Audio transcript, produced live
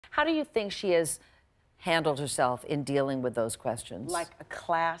How do you think she has handled herself in dealing with those questions? Like a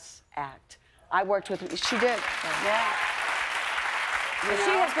class act. I worked with her. She did. Yeah. Well,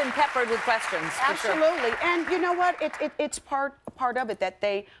 she has been peppered with questions. Absolutely. Sure. And you know what? It's part of it that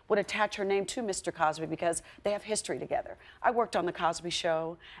they would attach her name to Mr. Cosby because they have history together. I worked on The Cosby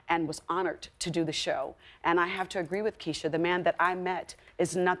Show and was honored to do the show. And I have to agree with Keisha. The man that I met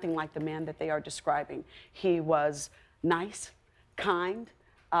is nothing like the man that they are describing. He was nice, kind.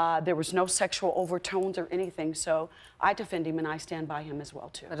 There was no sexual overtones or anything, so I defend him and I stand by him as well,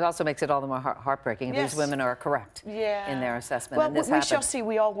 too. But it also makes it all the more heartbreaking if these women are correct in their assessment. Well, and this we shall see.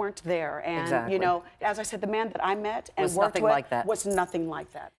 We all weren't there. And, exactly. you know, as I said, the man that I met and was worked nothing with like that. was nothing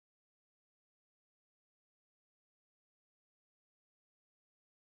like that.